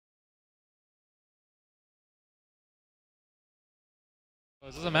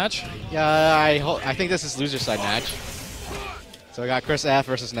Is this a match? Yeah, I think this is loser side match. So we got Chris F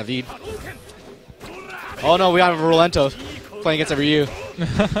versus Navid. Oh no, we have Rolento playing against a Ryu.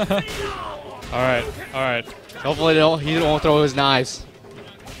 Alright, alright. Hopefully he won't throw his knives.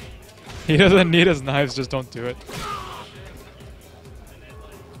 He doesn't need his knives, just don't do it.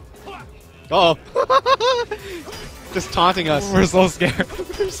 Uh oh. Just taunting us. We're so scared.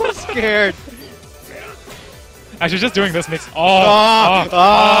 We're so scared. Actually, just doing this makes...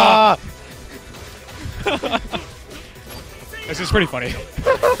 This is pretty funny.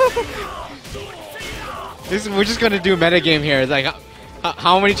 We're just gonna do meta game here. It's like,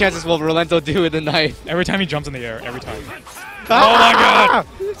 how many chances will Rolento do with the knife? Every time he jumps in the air, every time. Oh my god!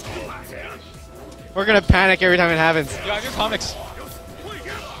 We're gonna panic every time it happens. Yeah, I do comics.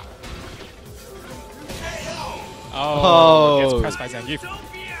 Oh. Gets pressed by Zangief.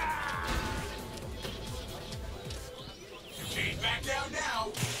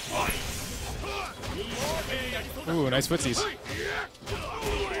 Ooh, nice footsies.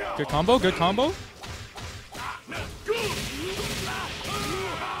 Good combo, good combo.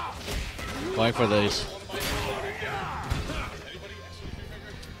 Going for these.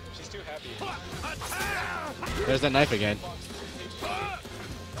 She's too happy. There's that knife again. I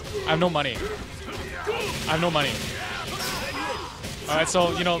have no money. I have no money. Alright,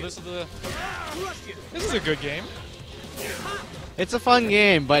 so, you know, this is a good game. It's a fun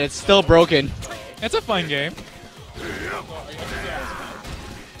game, but it's still broken. It's a fun game.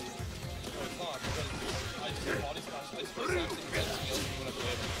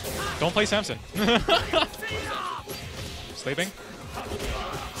 Don't play Samson. Sleeping?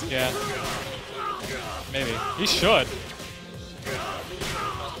 Yeah. Maybe. He should.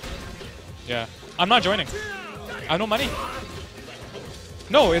 Yeah. I'm not joining. I have no money.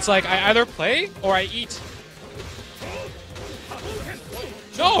 No, it's like I either play or I eat.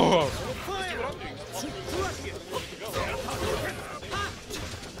 No!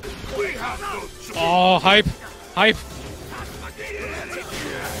 Oh, hype! Hype!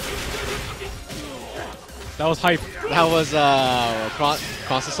 That was hype. That was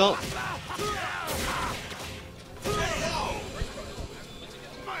cross assault.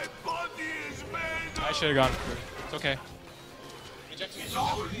 I should have gone. It's okay.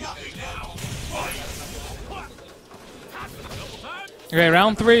 Okay,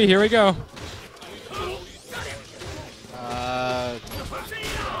 round 3. Here we go.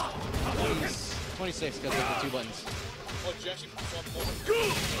 26. Gotta hit the 2 buttons.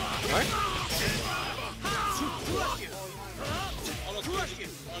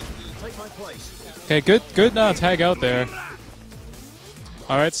 Okay, good tag out there.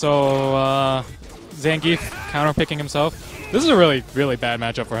 Alright, so Zangief counter-picking himself. This is a really bad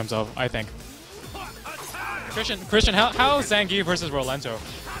matchup for himself, I think. Christian, how Zangief versus Rolento?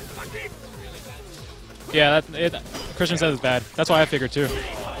 Yeah, Christian says it's bad. That's why I figured too.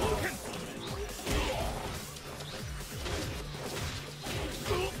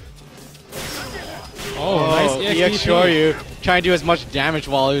 Oh, nice EX Shoryu. Trying to do as much damage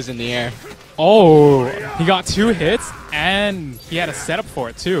while he was in the air. Oh, he got 2 hits and he had a setup for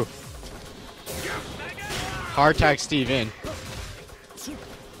it too. Hard tag Steve in.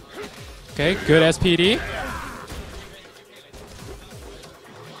 Okay, good SPD.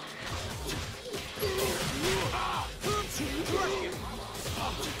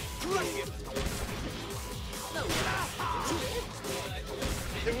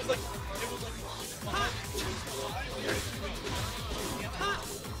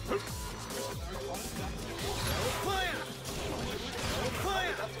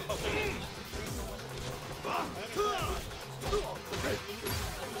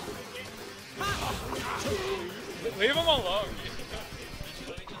 Leave him alone.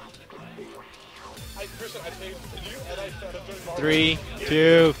 3,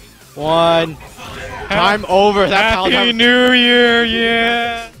 2, 1. Time over. Happy New Year,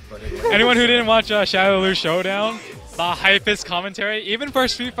 yeah! Anyone who didn't watch Shadow Lose Showdown, the hypest commentary, even for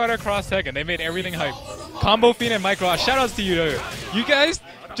Street Fighter Cross Tekken, they made everything hype. Combo Fiend and Micro, shoutouts to you. You guys,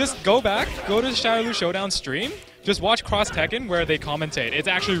 just go back, go to Shadow Lose Showdown stream, just watch Cross Tekken where they commentate. It's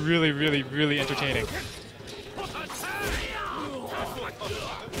actually really entertaining.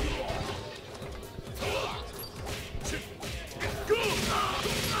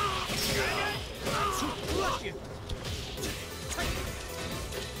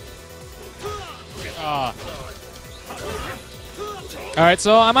 Alright,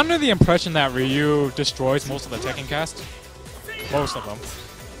 so I'm under the impression that Ryu destroys most of the Tekken cast. Most of them.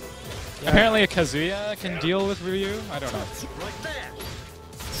 Yeah. Apparently a Kazuya can deal with Ryu? I don't know.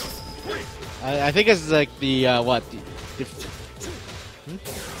 I think it's like the, what?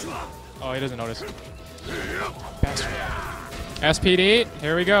 Oh, he doesn't notice. Bastard. SPD,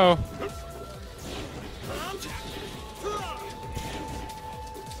 here we go.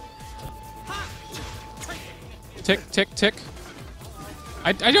 Tick, tick, tick.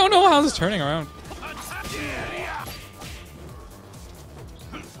 I don't know how this is turning around.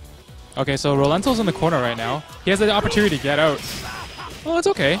 Okay, so Rolento's in the corner right now. He has the opportunity to get out. Well, it's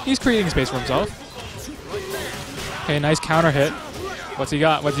okay. He's creating space for himself. Okay, nice counter hit. What's he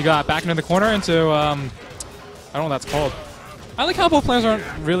got? What's he got? Back into the corner into, I don't know what that's called. I like how both players aren't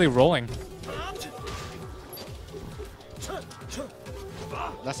really rolling.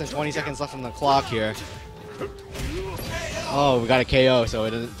 Less than 20 seconds left on the clock here. Oh, we got a KO, so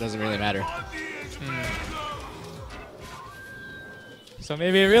it doesn't really matter. So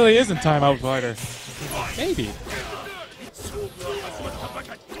maybe it really isn't timeout fighter. Maybe.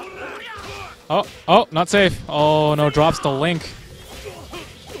 Oh, not safe. Oh no, drops the link.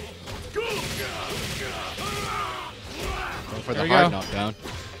 Going for the hard knockdown.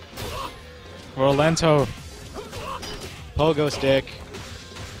 Rolento. Pogo stick.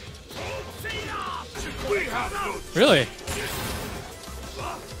 Really?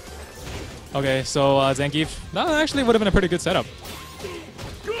 Okay, so Zangief, that actually would have been a pretty good setup.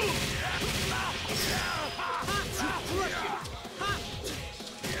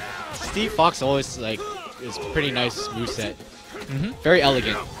 Steve Fox always is pretty nice moveset. Very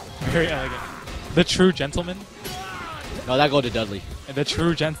elegant. Very elegant. The true gentleman. No, that go to Dudley. The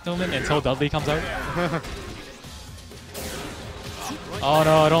true gentleman until Dudley comes out. Oh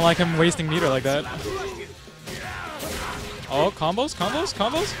no, I don't like him wasting meter like that. Oh, combos, combos,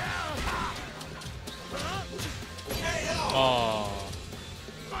 combos. Oh.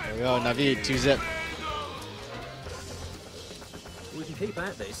 There we go, Navid, 2-zip. We can keep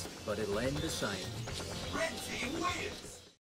at this, but it'll end the same.